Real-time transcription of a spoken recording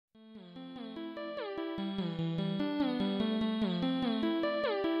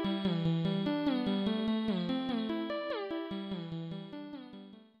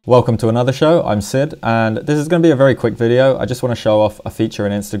Welcome to another show. I'm Sid, and this is going to be a very quick video. I just want to show off a feature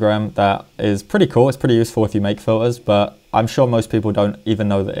in Instagram that is pretty cool. It's pretty useful if you make filters, but I'm sure most people don't even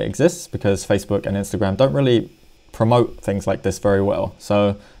know that it exists because Facebook and Instagram don't really promote things like this very well.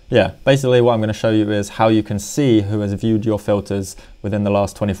 So yeah, basically what I'm going to show you is how you can see who has viewed your filters within the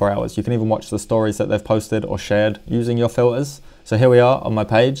last 24 hours. You can even watch the stories that they've posted or shared using your filters. So here we are on my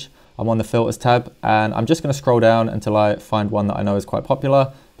page. I'm on the filters tab, and I'm just going to scroll down until I find one that I know is quite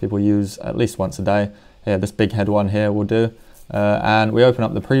popular. People use at least once a day. Yeah, this big head one here will do. And we open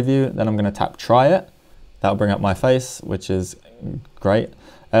up the preview, then I'm going to tap try it. That'll bring up my face, which is great.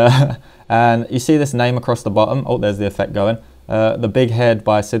 And you see this name across the bottom. Oh, there's the effect going. The big head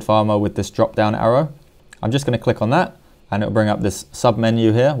by Sid Farmer with this drop down arrow. I'm just going to click on that, and it'll bring up this sub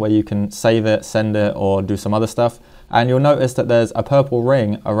menu here where you can save it, send it, or do some other stuff. And you'll notice that there's a purple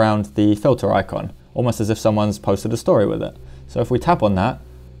ring around the filter icon, almost as if someone's posted a story with it. So if we tap on that,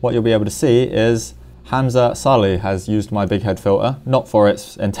 what you'll be able to see is Hamza Salih has used my big head filter, not for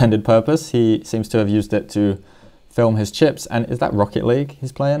its intended purpose. He seems to have used it to film his chips. And is that Rocket League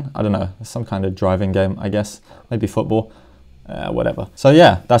he's playing? I don't know. It's some kind of driving game, I guess. Maybe football. Whatever. So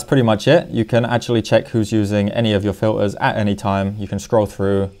yeah, that's pretty much it. You can actually check who's using any of your filters at any time. You can scroll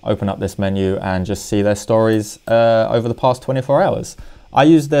through, open up this menu, and just see their stories over the past 24 hours. I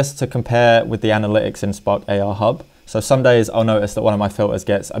use this to compare with the analytics in Spark AR Hub. So some days I'll notice that one of my filters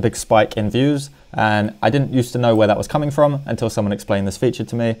gets a big spike in views, and I didn't used to know where that was coming from until someone explained this feature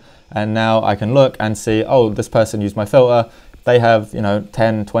to me. And now I can look and see, oh, this person used my filter. They have,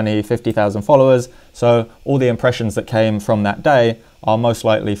 10, 20, 50,000 followers. So all the impressions that came from that day are most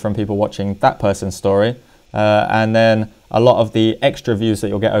likely from people watching that person's story. And then a lot of the extra views that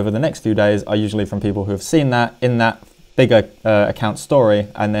you'll get over the next few days are usually from people who have seen that in that bigger account story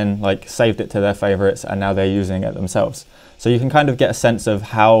and then saved it to their favorites, and now they're using it themselves. So you can kind of get a sense of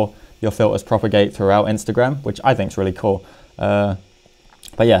how your filters propagate throughout Instagram, which I think is really cool. But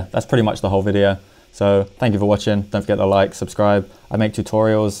yeah, that's pretty much the whole video. So thank you for watching. Don't forget to like, subscribe. I make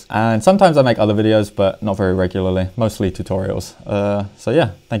tutorials, and sometimes I make other videos, but not very regularly, mostly tutorials. So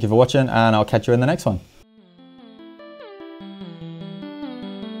yeah, thank you for watching, and I'll catch you in the next one.